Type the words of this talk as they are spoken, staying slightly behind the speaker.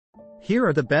Here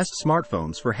are the best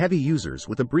smartphones for heavy users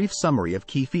with a brief summary of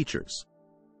key features.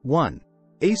 1.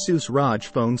 Asus ROG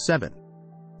Phone 7.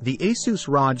 The Asus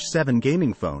ROG 7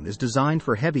 gaming phone is designed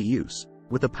for heavy use,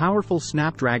 with a powerful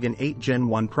Snapdragon 8 Gen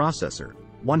 1 processor,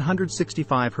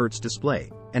 165Hz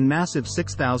display, and massive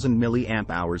 6000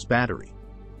 mAh battery.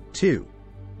 2.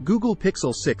 Google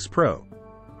Pixel 6 Pro.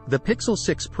 The Pixel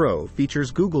 6 Pro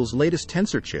features Google's latest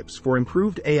Tensor chips for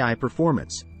improved AI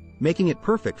performance, making it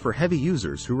perfect for heavy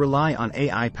users who rely on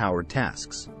AI-powered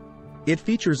tasks. It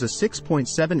features a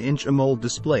 6.7-inch AMOLED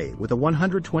display with a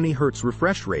 120Hz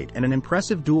refresh rate and an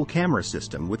impressive dual-camera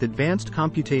system with advanced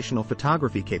computational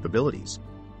photography capabilities,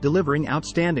 delivering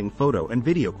outstanding photo and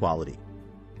video quality.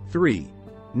 3.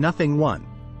 Nothing One.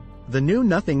 The new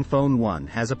Nothing Phone 1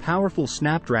 has a powerful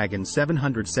Snapdragon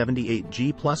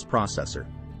 778G Plus processor,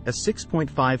 a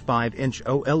 6.55-inch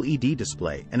OLED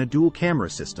display, and a dual-camera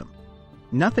system.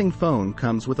 Nothing Phone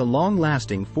comes with a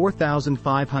long-lasting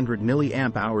 4500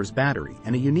 mAh battery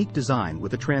and a unique design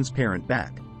with a transparent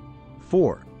back.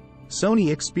 4.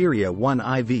 Sony Xperia 1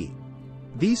 IV.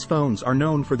 These phones are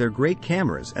known for their great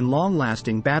cameras and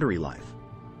long-lasting battery life.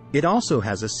 It also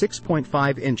has a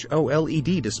 6.5-inch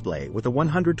OLED display with a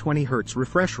 120Hz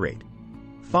refresh rate.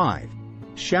 5.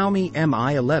 Xiaomi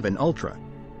Mi 11 Ultra.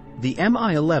 The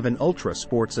Mi 11 Ultra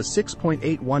sports a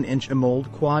 6.81-inch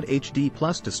AMOLED Quad HD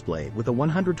Plus display with a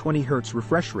 120Hz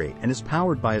refresh rate and is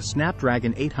powered by a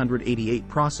Snapdragon 888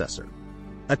 processor.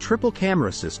 A triple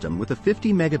camera system with a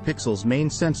 50 megapixels main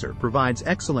sensor provides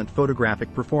excellent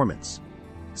photographic performance.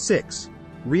 6.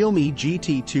 Realme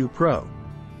GT 2 Pro.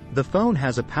 The phone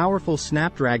has a powerful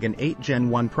Snapdragon 8 Gen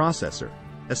 1 processor,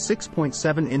 a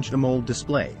 6.7-inch AMOLED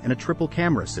display, and a triple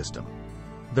camera system.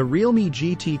 The Realme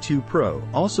GT 2 Pro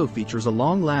also features a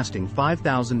long-lasting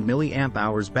 5000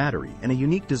 mAh battery and a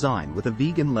unique design with a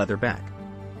vegan leather back.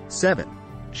 7.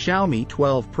 Xiaomi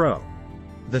 12 Pro.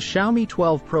 The Xiaomi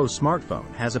 12 Pro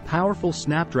smartphone has a powerful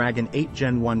Snapdragon 8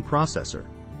 Gen 1 processor,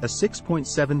 a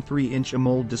 6.73-inch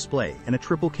AMOLED display, and a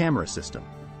triple camera system.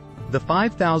 The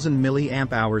 5000 mAh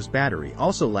battery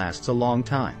also lasts a long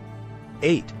time.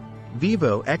 8.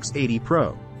 Vivo X80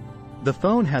 Pro. The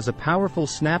phone has a powerful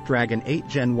Snapdragon 8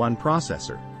 Gen 1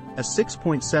 processor, a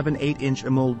 6.78-inch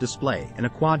AMOLED display, and a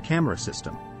quad camera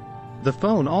system. The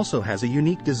phone also has a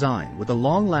unique design with a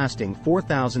long-lasting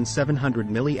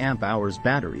 4700 mAh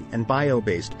battery and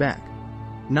bio-based back.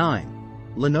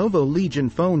 9. Lenovo Legion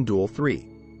Phone Duel 3.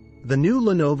 The new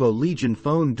Lenovo Legion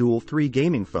Phone Duel 3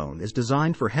 gaming phone is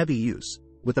designed for heavy use,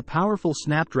 with a powerful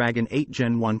Snapdragon 8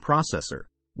 Gen 1 processor,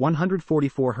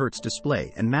 144Hz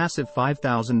display, and massive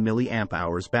 5000 mAh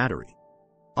battery.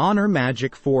 Honor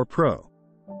Magic 4 Pro.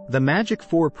 The Magic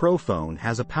 4 Pro phone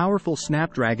has a powerful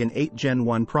Snapdragon 8 Gen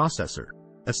 1 processor,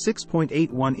 a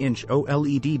 6.81-inch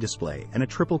OLED display, and a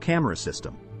triple camera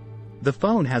system. The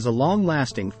phone has a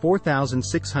long-lasting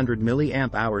 4600 mAh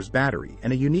battery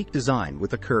and a unique design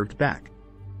with a curved back.